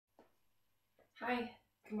Hi,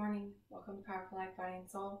 good morning. Welcome to Powerful Life, Body and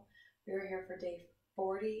Soul. We are here for day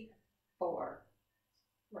 44.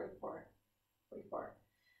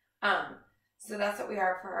 So that's what we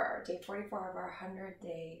are for our day 44 of our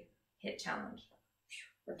 100-day HIIT challenge.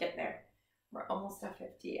 We're getting there. We're almost at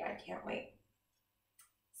 50. I can't wait.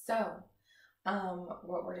 So,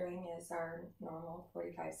 what we're doing is our normal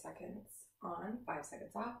 45 seconds on, 5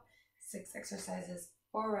 seconds off, 6 exercises,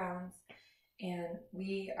 4 rounds, and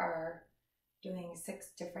we are doing 6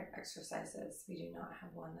 different exercises. We do not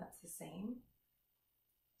have one that's the same.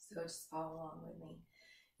 So just follow along with me.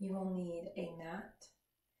 You will need a mat,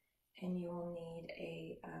 and you will need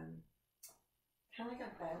a, kind of like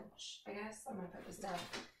a bench, I guess. I'm gonna put this down.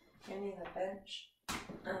 You need a bench,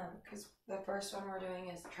 because the first one we're doing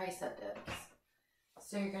is tricep dips.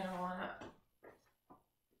 So you're gonna wanna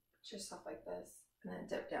put yourself like this, and then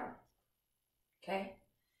dip down, okay?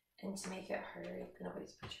 And to make it harder, you can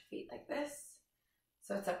always put your feet like this.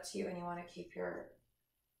 So it's up to you, and you want to keep your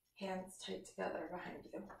hands tight together behind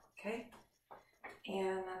you, okay?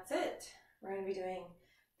 And that's it. We're going to be doing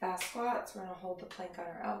fast squats. We're going to hold the plank on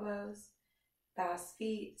our elbows, fast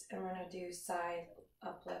feet, and we're going to do side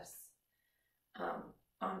uplifts on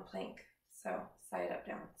plank. So side up,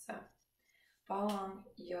 down. So follow along.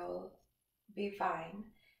 You'll be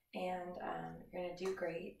fine, and you're going to do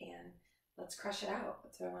great, and let's crush it out.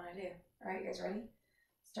 That's what I want to do. All right, you guys ready?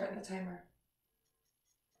 Starting the timer.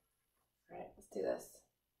 All right, let's do this.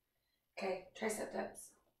 Okay, tricep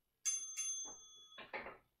dips.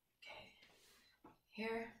 Okay,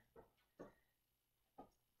 here.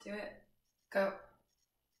 Do it. Go.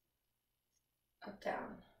 Up,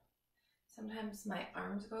 down. Sometimes my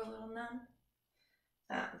arms go a little numb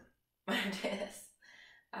when I do this.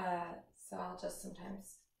 So I'll just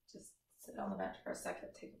sometimes just sit on the bench for a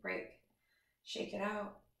second, take a break, shake it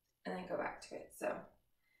out, and then go back to it. So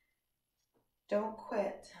don't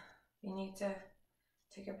quit. You need to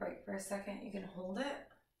take a break for a second. You can hold it,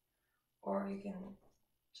 or you can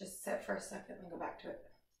just sit for a second and go back to it.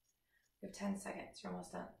 You have 10 seconds. You're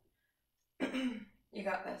almost done. You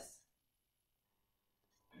got this.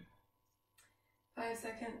 5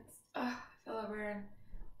 seconds. Oh, I feel like we're in.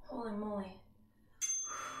 Holy moly.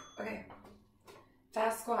 Okay.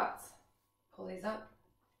 Fast squats. Pull these up.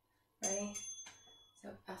 Ready? So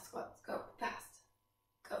fast squats. Go. Fast.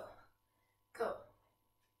 Go. Go.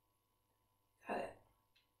 Got it.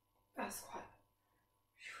 Fast squat.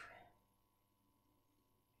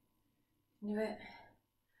 Do it.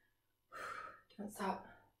 Don't stop.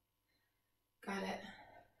 Got it.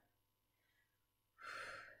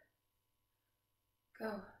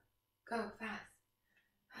 Go. Go. Fast.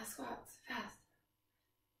 Fast squats. Fast.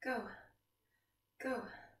 Go. Go.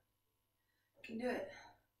 You can do it.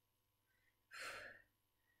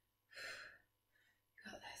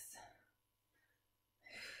 Got this.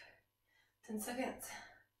 10 seconds.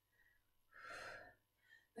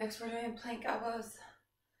 Next, we're doing plank elbows.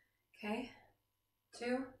 Okay,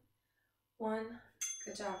 2, 1.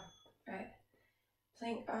 Good job. All right,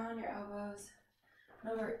 plank on your elbows.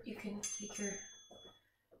 Remember, you can take your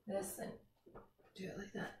this and do it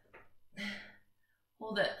like that.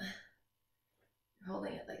 Hold it. You're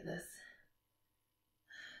holding it like this.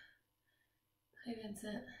 Hi,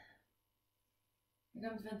 Vincent. Here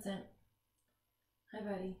comes Vincent. Hi,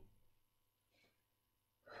 buddy.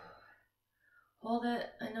 Hold it.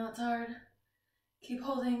 I know it's hard. Keep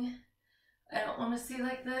holding. I don't want to see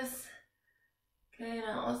like this. Okay, and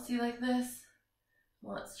I don't want to see like this. I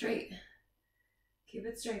want it straight. Keep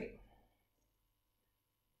it straight.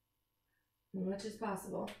 As much as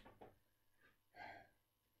possible.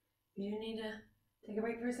 If you need to take a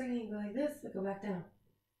break for a second, you can go like this, but go back down.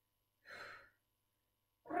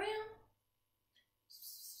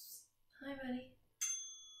 Hi, buddy.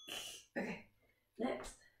 Okay,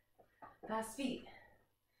 next. Fast feet.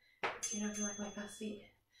 You're not gonna like my fast feet.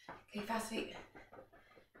 Okay, fast feet.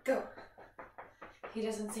 Go. He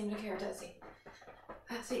doesn't seem to care, does he?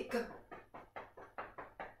 Fast feet, go.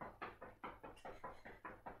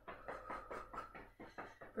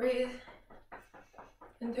 Breathe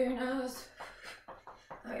in through your nose,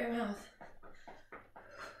 out your mouth.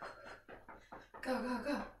 Go, go,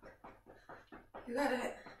 go. You got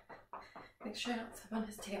it. Make sure I don't step on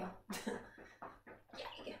his tail.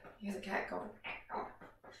 Yeah. Here's a cat going.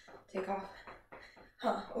 Take off.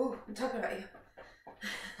 Huh. Oh, I'm talking about you.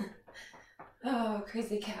 Oh,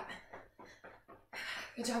 crazy cat.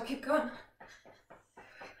 Good job. Keep going.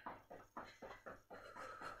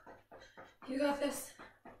 You got this.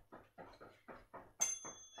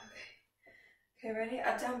 Okay, ready?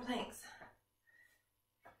 Up, down planks.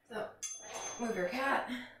 So, move your cat.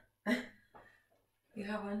 You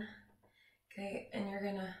have one. Okay, and you're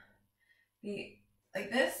gonna be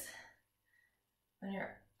like this on your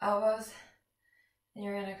elbows, and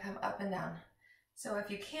you're gonna come up and down. So if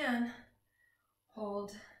you can,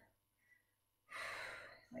 hold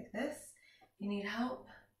like this. If you need help,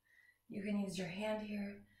 you can use your hand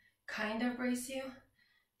here, kind of brace you.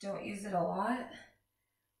 Don't use it a lot,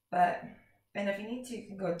 and if you need to, you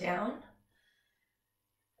can go down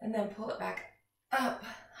and then pull it back up,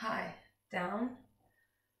 high, down,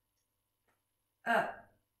 up.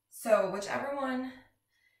 So whichever one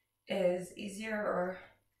is easier or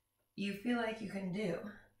you feel like you can do,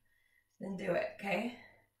 then do it, okay?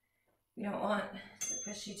 We don't want to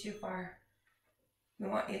push you too far. We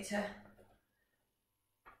want you to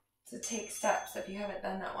take steps if you haven't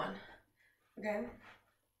done that one, okay?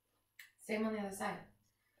 Same on the other side.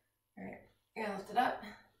 All right, you're gonna lift it up,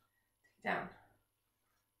 down,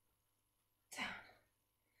 down.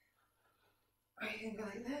 Or you can go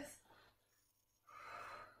like this.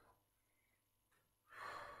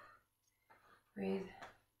 Breathe.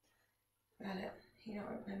 Got it. You don't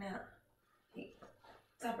rip my mat. Hey,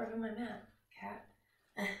 stop ripping my mat, cat.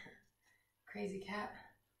 Crazy cat.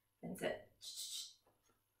 And sit.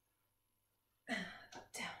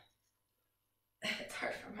 Up, down. It's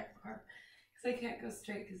hard for my arm because I can't go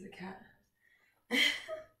straight because the cat.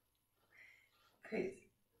 Crazy.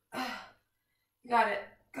 You got it.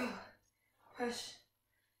 Go. Push.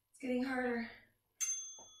 It's getting harder.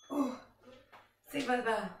 Oh, saved by the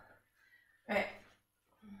bell. All right.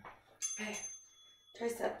 Okay.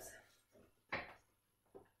 Triceps.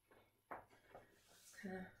 Just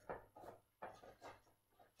kind of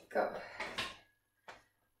go.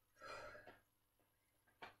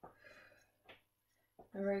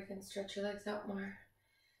 Remember, you can stretch your legs out more.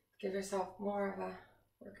 Give yourself more of a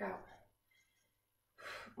workout.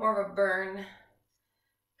 More of a burn.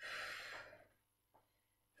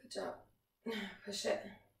 Good job. Push it.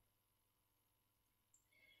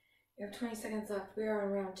 You have 20 seconds left. We are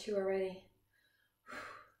on round 2 already.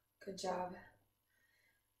 Good job.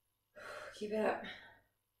 Keep it up.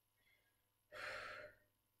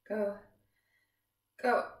 Go.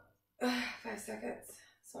 Go. 5 seconds.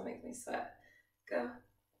 This will make me sweat. Go.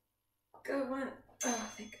 Go. 1.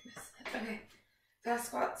 Oh, thank goodness. Okay. Fast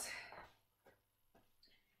squats.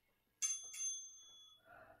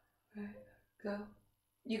 All right. Go.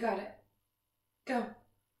 You got it. Go.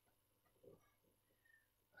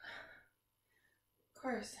 Of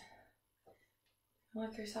course.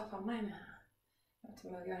 Look yourself on my mat. Not to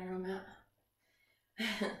move you on your own mat.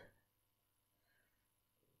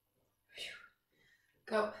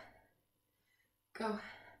 Go. Go.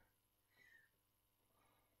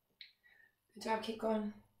 Good job. Keep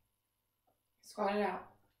going. Squat it out.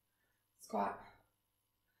 Squat.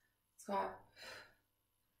 Squat.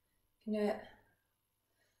 You can do it.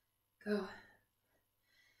 Go.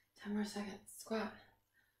 10 more seconds. Squat.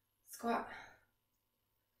 Squat.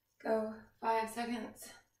 Go. 5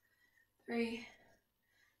 seconds. 3,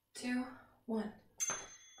 2, 1.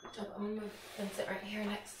 Good job. I'm gonna move and sit right here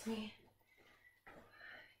next to me.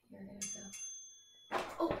 You're gonna go.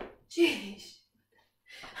 Oh, jeez.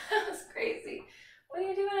 That was crazy. What are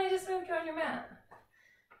you doing? I just moved you on your mat.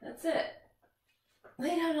 That's it.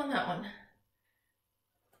 Lay down on that one.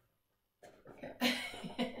 Okay.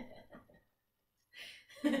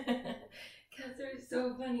 Cats are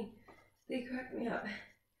so funny. They crack me up. I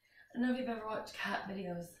don't know if you've ever watched cat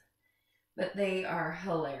videos, but they are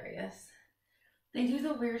hilarious. They do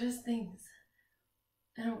the weirdest things.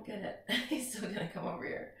 I don't get it. He's still gonna come over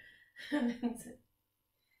here.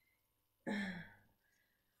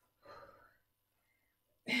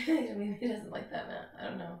 Maybe he doesn't like that mat. I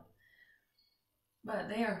don't know. But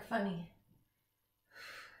they are funny.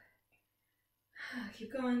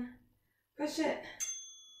 Keep going. Push it.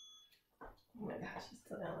 Oh my gosh, he's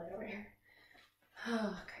still down right over here.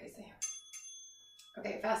 Oh, crazy.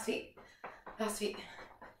 Okay, fast feet. Fast feet.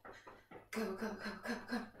 Go, go, go, go,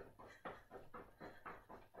 go.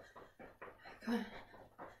 Come on.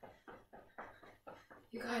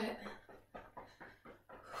 You got it.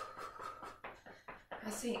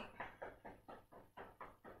 Fast feet.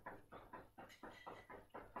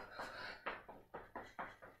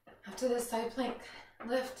 After this side plank,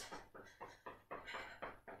 lift.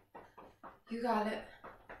 You got it.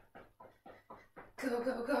 Go,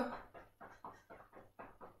 go, go.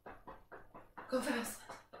 Go fast.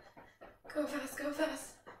 Go fast, go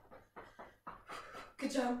fast.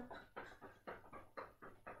 Good job.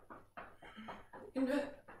 You can do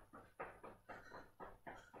it.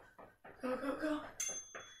 Go, go, go.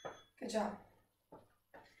 Good job.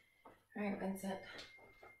 All right, Vincent.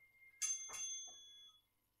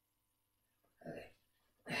 Okay.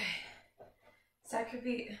 stack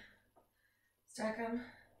your feet. Stack them.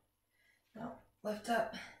 No, lift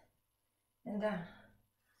up and down.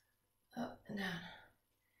 Up and down.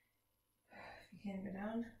 If you can't go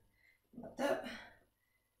down, lift up.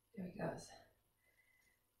 There he goes.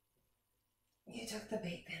 You took the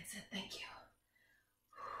bait, Vincent. Thank you.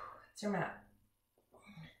 It's your mat.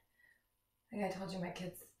 I think I told you my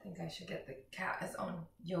kids think I should get the cat his own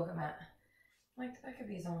yoga mat. I'm like, that could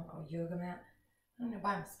be his own yoga mat. I'm gonna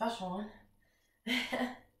buy him a special one.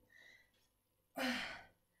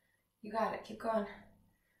 You got it. Keep going.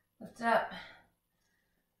 Lift it up.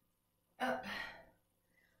 Up.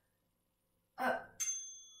 Up.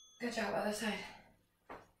 Good job. Other side.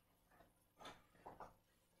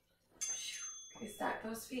 Okay, stack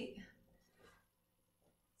those feet.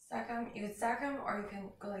 Stack them. You can stack them, or you can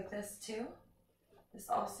go like this too. This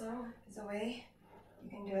also is a way you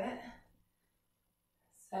can do it.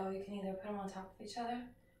 So you can either put them on top of each other,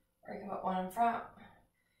 or you can put one in front.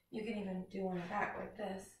 You can even do one in back like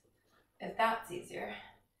this, if that's easier,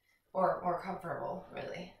 or more comfortable,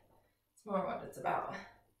 really. It's more what it's about.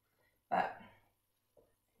 But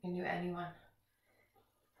you can do any one.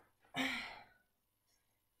 You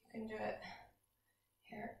can do it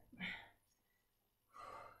here.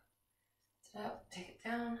 Lift it up, take it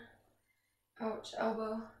down. Ouch,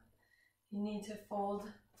 elbow. You need to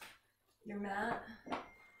fold your mat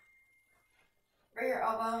for your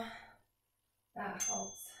elbow. That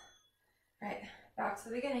helps. Right, back to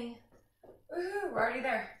the beginning. Woohoo, we're already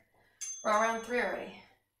there. We're on round 3 already.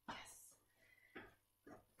 Yes.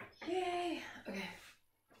 Yay. Okay.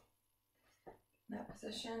 In that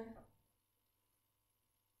position.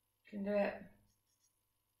 You can do it.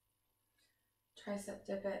 Tricep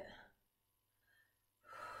dip it.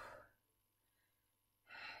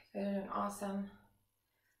 You guys are doing awesome.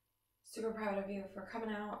 Super proud of you for coming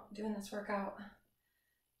out, doing this workout.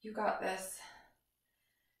 You got this.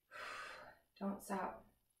 Don't stop.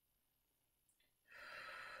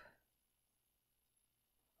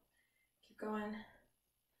 Keep going.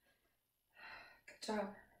 Good job.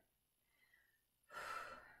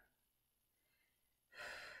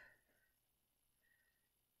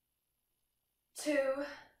 Two,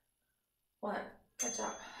 one. Good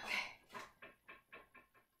job. Okay.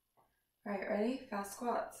 All right, ready? Fast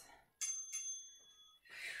squats.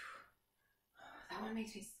 That one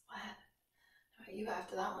makes me sweat. How about you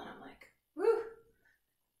after that one? I'm like, woo!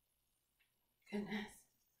 Goodness.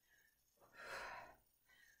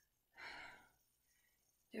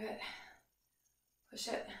 Do it. Push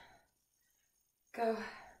it. Go.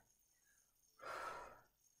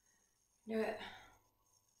 Do it.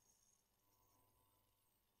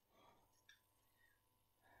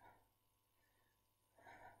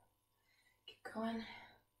 Keep going.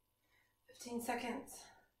 15 seconds.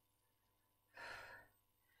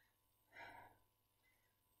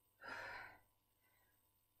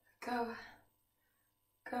 Go.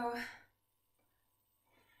 Go.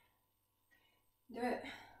 Do it.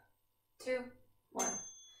 2, 1.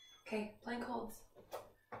 Okay, plank holds.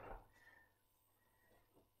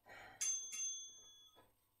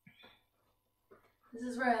 This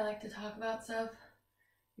is where I like to talk about stuff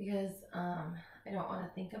because I don't want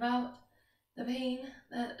to think about the pain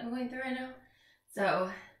that I'm going through right now.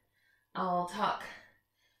 So I'll talk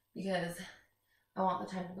because I want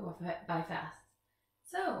the time to go by fast.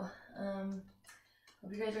 So,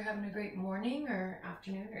 hope you guys are having a great morning or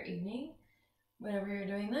afternoon or evening, whenever you're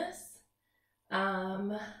doing this. I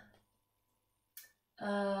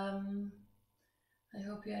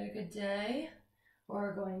hope you had a good day,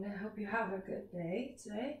 or hope you have a good day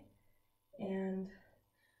today. And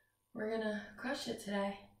we're gonna crush it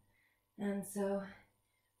today. And so,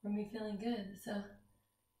 we're gonna be feeling good. So,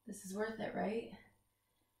 this is worth it, right?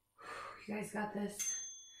 You guys got this.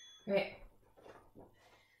 Right.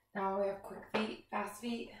 Now we have quick feet, fast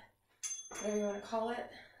feet, whatever you want to call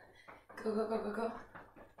it. Go, go, go, go, go.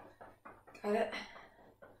 Got it?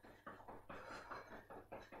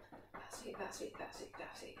 Fast feet, fast feet, fast feet,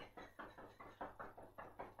 fast feet.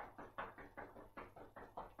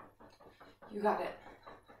 You got it.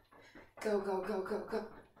 Go, go, go, go, go.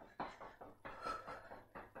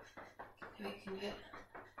 You can do it.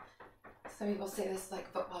 Some people say this is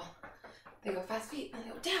like football. They go fast feet and they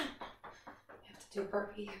go down. Do a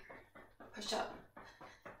burpee, push up.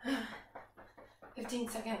 15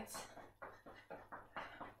 seconds.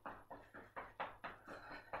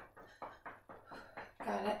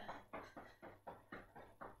 Got it.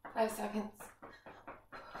 5 seconds.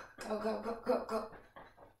 Go, go, go, go, go.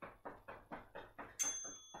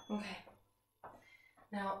 Okay.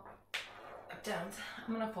 Now, up downs.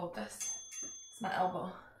 I'm gonna fold this. It's my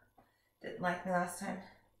elbow. Didn't like me last time.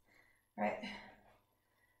 Right.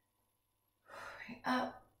 Okay,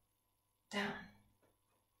 up, down.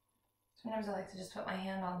 Sometimes I like to just put my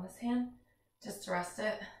hand on this hand just to rest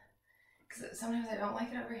it, because sometimes I don't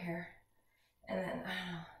like it over here, and then, I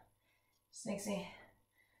don't know, just makes me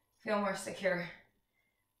feel more secure.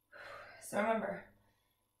 So remember,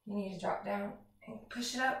 you need to drop down and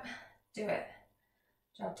push it up. Do it.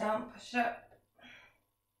 Drop down, push it up.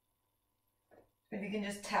 If you can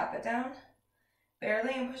just tap it down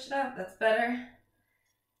barely and push it up, that's better.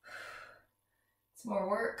 It's more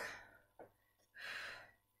work.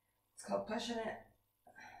 It's called pushing it.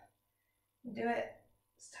 Do it.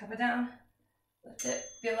 Just tap it down. Lift it.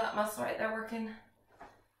 Feel that muscle right there working.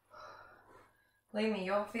 Believe me,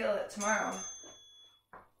 you'll feel it tomorrow.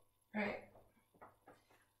 All right.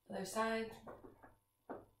 Other side.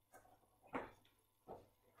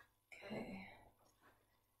 Okay.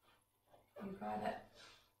 You got it.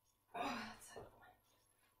 Oh, that's it.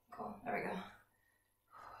 Cool. There we go.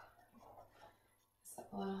 Step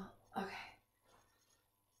a little. Okay.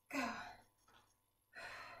 Go.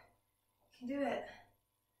 You can do it.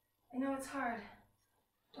 I know it's hard.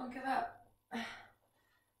 Don't give up.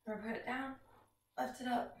 Or put it down. Lift it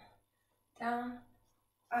up. Down.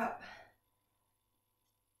 Up.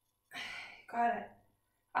 Got it.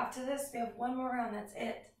 After this, we have one more round. That's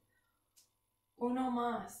it. Uno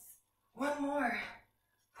más. One more.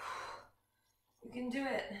 You can do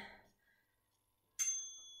it.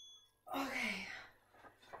 Okay.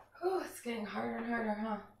 Whew, it's getting harder and harder,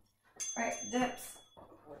 huh? All right, dips.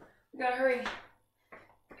 We gotta hurry.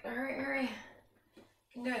 Gotta hurry. You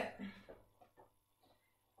can do it.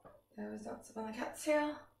 Those don't sit on the cat's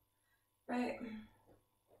tail. Right.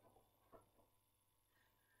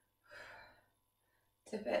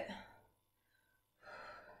 Dip it.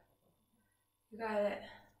 You got it.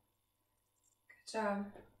 Good job.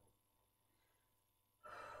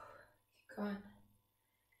 Keep going.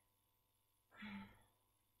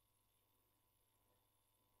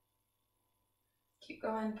 Keep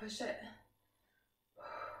going, push it.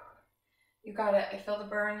 You got it. I feel the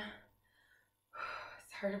burn.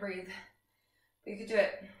 It's hard to breathe, but you could do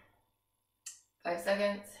it. 5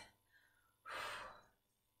 seconds.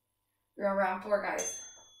 You're on round 4, guys.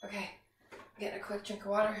 Okay, get a quick drink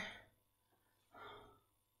of water.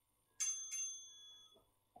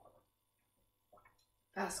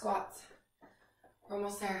 Fast squats. We're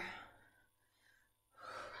almost there.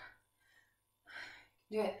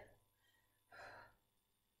 Do it.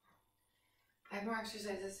 5 more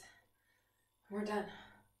exercises. We're done.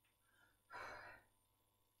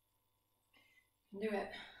 You can do it.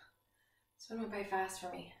 This one went by fast for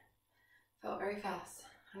me. Felt very fast.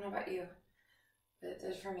 I don't know about you, but it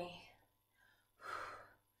did for me.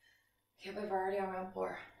 Can't believe we're already on round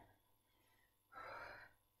 4.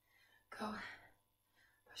 Go.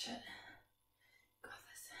 Push it. Got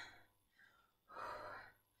this.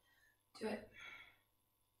 Do it.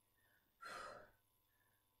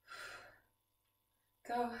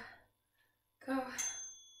 Go. Go.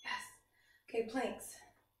 Yes. Okay, planks.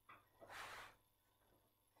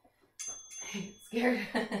 Scared.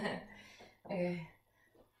 Okay.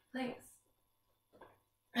 Planks.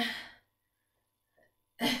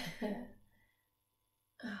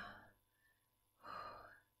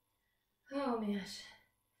 Oh my gosh.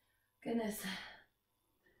 Goodness.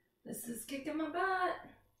 This is kicking my butt.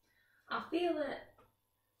 I feel it.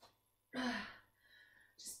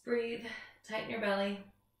 Just breathe. Tighten your belly.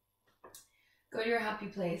 Go to your happy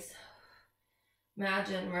place.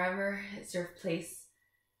 Imagine wherever it's your place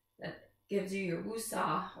that gives you your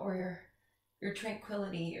wusa or your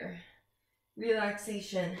tranquility, your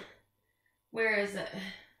relaxation. Where is it?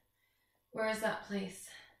 Where is that place?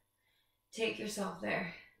 Take yourself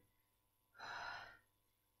there.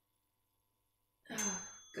 Oh,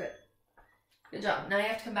 good. Good job. Now you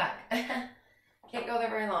have to come back. Can't go there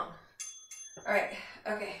very long. All right.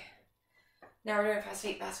 Okay. Now we're doing fast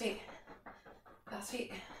feet, fast feet. Fast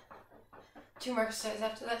feet. 2 more exercises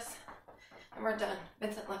after this, and we're done.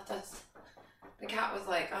 Vincent left us. The cat was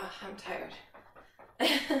like, oh, I'm tired.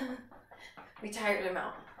 We tired him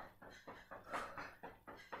out.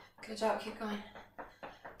 Good job, keep going.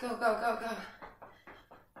 Go, go, go, go.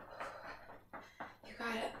 You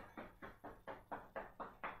got it.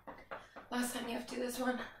 Last time you have to do this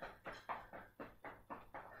one.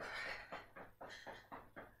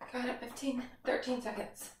 Got it, 13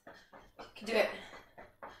 seconds. You can do it.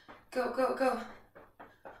 Go, go, go.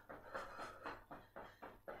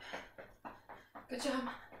 Good job.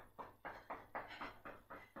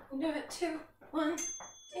 You can do it. 2, 1,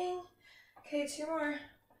 ding. Okay, 2 more.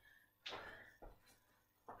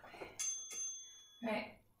 Right.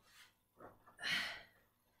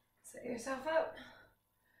 Set yourself up.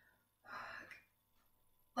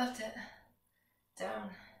 lift it, down.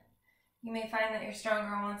 You may find that you're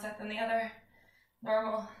stronger on one set than the other.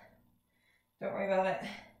 Normal. Don't worry about it.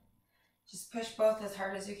 Just push both as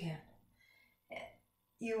hard as you can.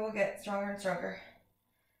 You will get stronger and stronger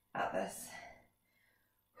at this.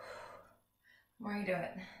 The more you do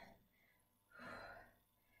it,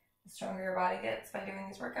 the stronger your body gets by doing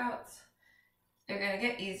these workouts. They're going to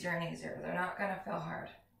get easier and easier. They're not going to feel hard.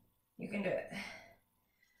 You can do it.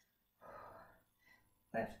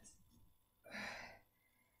 Lift.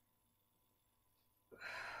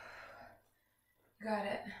 Got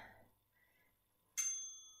it.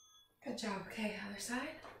 Good job. Okay, other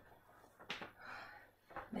side.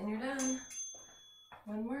 Then you're done.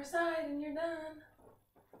 One more side and you're done.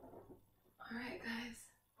 All right, guys.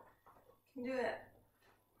 You can do it.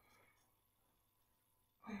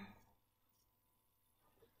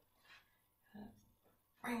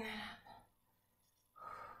 Bring that up.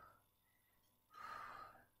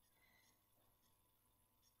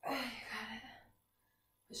 Oh, you got it.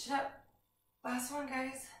 Push it up. Last one,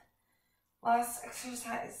 guys. Last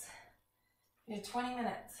exercise. You did 20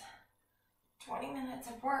 minutes. 20 minutes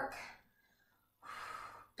of work.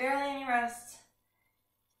 Barely any rest.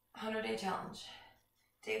 100-day challenge.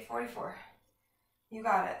 Day 44. You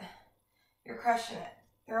got it. You're crushing it.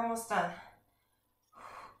 You're almost done.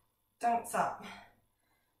 Don't stop.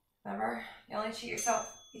 Remember, you only cheat yourself.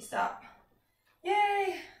 You stop.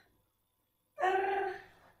 Yay! There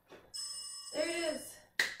it is.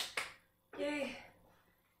 Yay.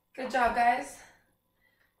 Good job, guys.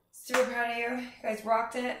 Super proud of you. You guys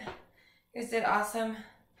rocked it. You guys did awesome.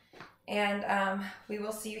 And we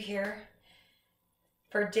will see you here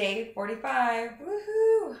for day 45.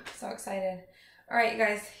 Woohoo! So excited. All right, you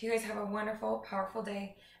guys have a wonderful, powerful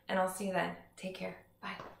day, and I'll see you then. Take care. Bye.